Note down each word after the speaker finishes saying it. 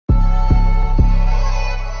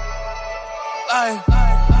Oh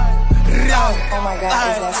my God,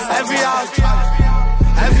 every hour,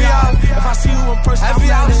 if I see you in person, every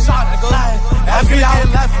hour shot, nigga. Every hour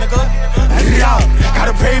left, nigga. Every hour,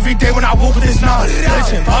 gotta pray every day when I walk with this knowledge.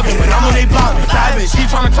 Glitching, bugging, when I'm on they block. Bad bitch, she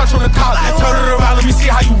tryna touch on the collar. Turn it around, let me see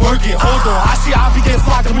how you work it. Hold on, I see how I be getting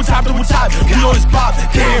flocked. Double tap. We know it's pop.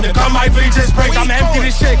 Damn, the gun might really just break. I'm empty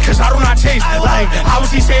this shit, cause I do not chase. Like, how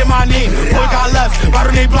was he saying my name? Boy got left, right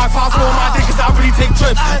on they block. 5-4 on my dick, cause I really take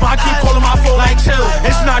trips. But I keep calling my phone like chill.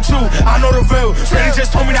 It's not true, I know the real. Shreddy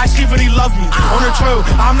just told me that she really loved me. On the trail,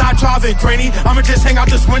 I'm not driving, granny. I'ma just hang out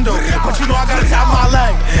this window. But you know I gotta tap my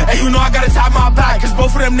leg, and you know I gotta tap my back. Cause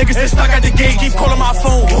both of them niggas is stuck at the gate. Keep calling my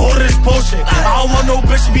phone, all this bullshit. I don't want no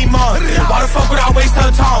bitch to be mine. Why the fuck would I waste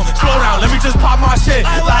her time? Slow down, let me just pop my shit.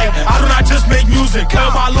 Like, I do not just make music.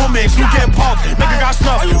 Kill my little mix, you get popped. Nigga got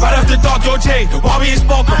snuffed, right after dark, yo Jay. Why we ain't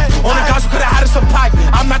spoken? On the guys who could've had us a pack.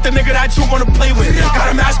 I'm not the nigga that you wanna play with.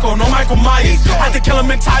 Got a mask on, no Michael Myers. Had to kill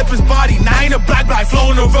him and tie up his body. Now I ain't a black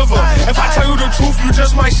flow in the river. If I tell you the truth, you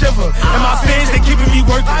just might shiver. And my fans, they keeping me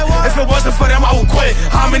working. If it wasn't for them, I would quit.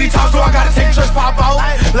 How many times do I gotta take trips, pop out?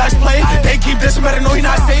 Let's play. They keep this, better know he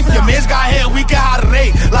not safe. Your man's got hit, we get out of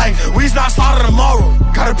rate. Like, we's not slaughter tomorrow.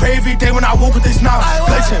 Gotta pray every day when I walk with this knowledge.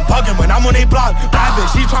 Glitching, bugging when I'm on they block. Bad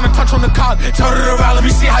bitch, she tryna touch on the cock. Turn it around, let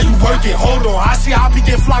me see how you work it. Hold on, I see how I be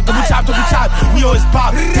getting flocked. Double tap. We always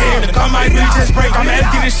pop. Damn, the gun might really just break. I'm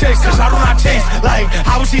empty this shit, cause I do not chase. Like,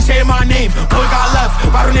 how was she saying my name? Boy got left,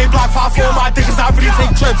 right on they block. 5-4 on my dick, cause I really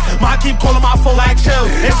take trips. Ma keep calling my phone like chill.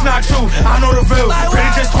 It's not true, I know the real.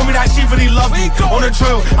 Granny just told me that she really loved me. On the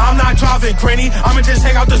drill, I'm not driving, granny. I'ma just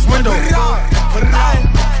hang out this window. I'ma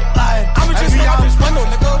just hang out this window,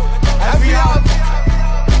 nigga. Every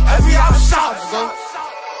hour shot, nigga.